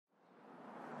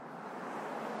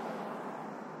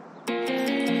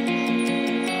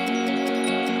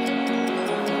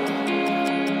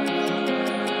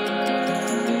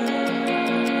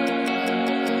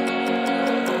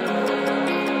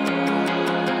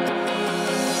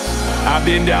I've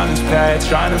been down this path,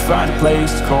 trying to find a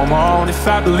place to call my own. If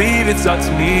I believe it's up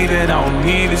to me, then I won't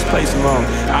leave this place alone.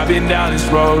 I've been down this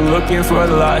road, looking for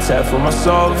the lost half of my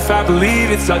soul. If I believe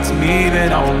it's up to me,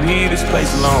 then I won't leave this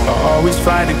place alone. I always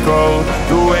find it grow,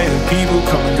 the way that people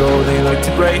come and go. They like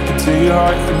to break into your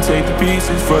heart and take the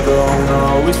pieces for their own.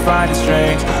 I always find it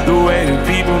strange, the way that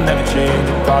people never change.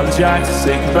 Apologize to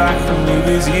say goodbye and leave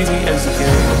as easy as you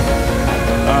can.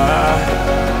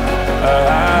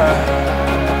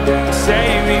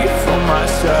 Save me from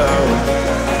myself.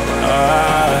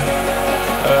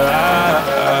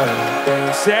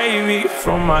 Save me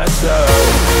from myself.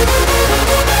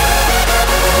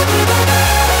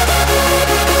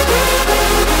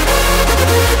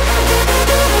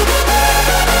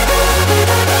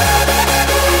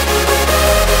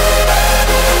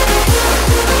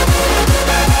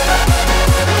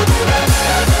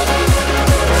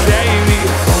 Save me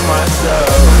from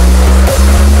myself.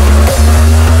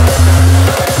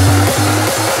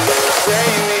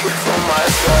 Save me from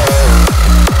myself.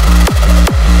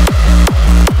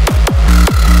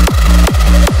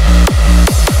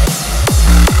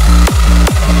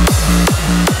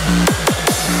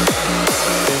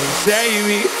 Save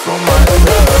me from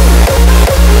myself.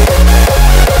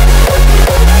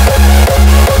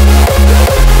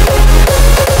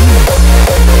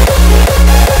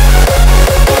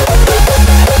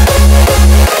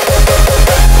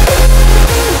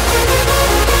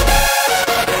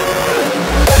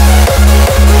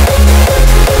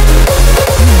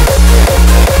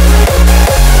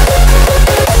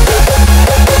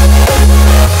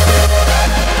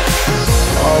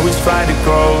 Find it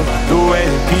grow, the way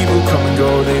that people come and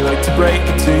go. They like to break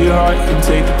into your heart and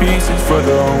take the pieces for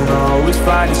their own. I always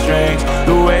find it strange,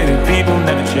 the way that people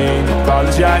never change.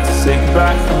 Apologize to say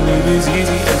goodbye and leave as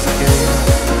easy as you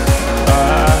can.